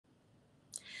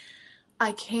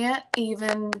I can't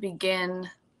even begin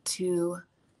to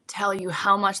tell you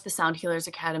how much the Sound Healers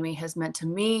Academy has meant to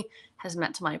me, has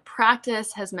meant to my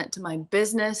practice, has meant to my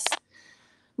business.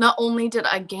 Not only did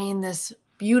I gain this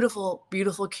beautiful,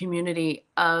 beautiful community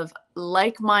of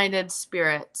like-minded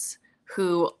spirits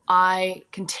who I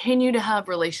continue to have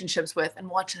relationships with and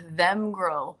watch them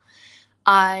grow,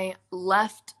 I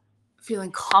left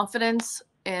feeling confidence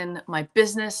in my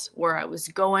business, where I was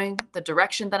going, the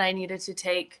direction that I needed to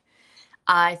take.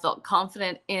 I felt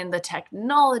confident in the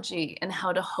technology and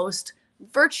how to host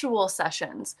virtual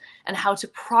sessions and how to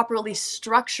properly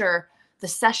structure the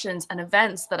sessions and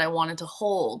events that I wanted to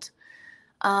hold.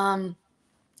 And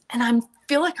I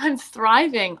feel like I'm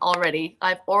thriving already.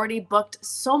 I've already booked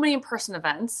so many in-person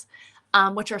events,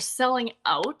 which are selling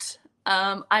out.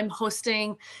 I'm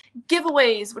hosting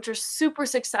giveaways, which are super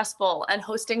successful, and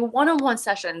hosting one-on-one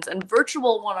sessions and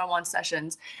virtual one-on-one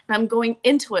sessions. And I'm going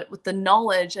into it with the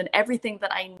knowledge and everything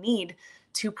that I need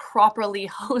to properly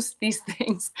host these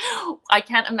things. I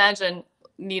can't imagine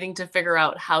needing to figure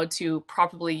out how to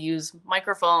properly use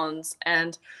microphones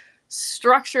and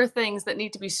structure things that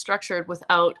need to be structured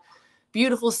without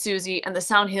beautiful Susy and the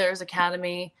Sound Healers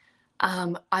Academy.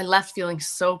 I left feeling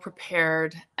so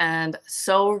prepared and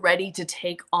so ready to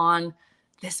take on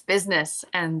this business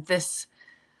and this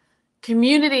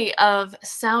community of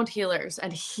sound healers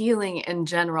and healing in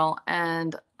general.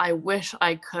 And I wish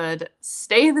I could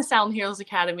stay in the Sound Healers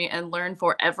Academy and learn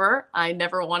forever. I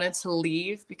never wanted to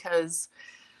leave because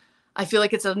I feel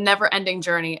like it's a never-ending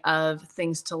journey of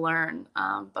things to learn,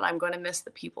 but I'm going to miss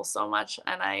the people so much,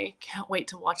 and I can't wait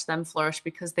to watch them flourish,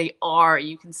 because they are.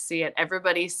 You can see it.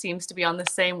 Everybody seems to be on the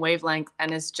same wavelength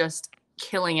and is just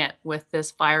killing it with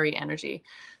this fiery energy.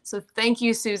 So thank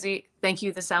you, Susy. Thank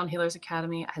you, the Sound Healers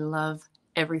Academy. I love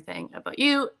everything about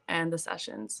you and the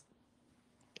sessions.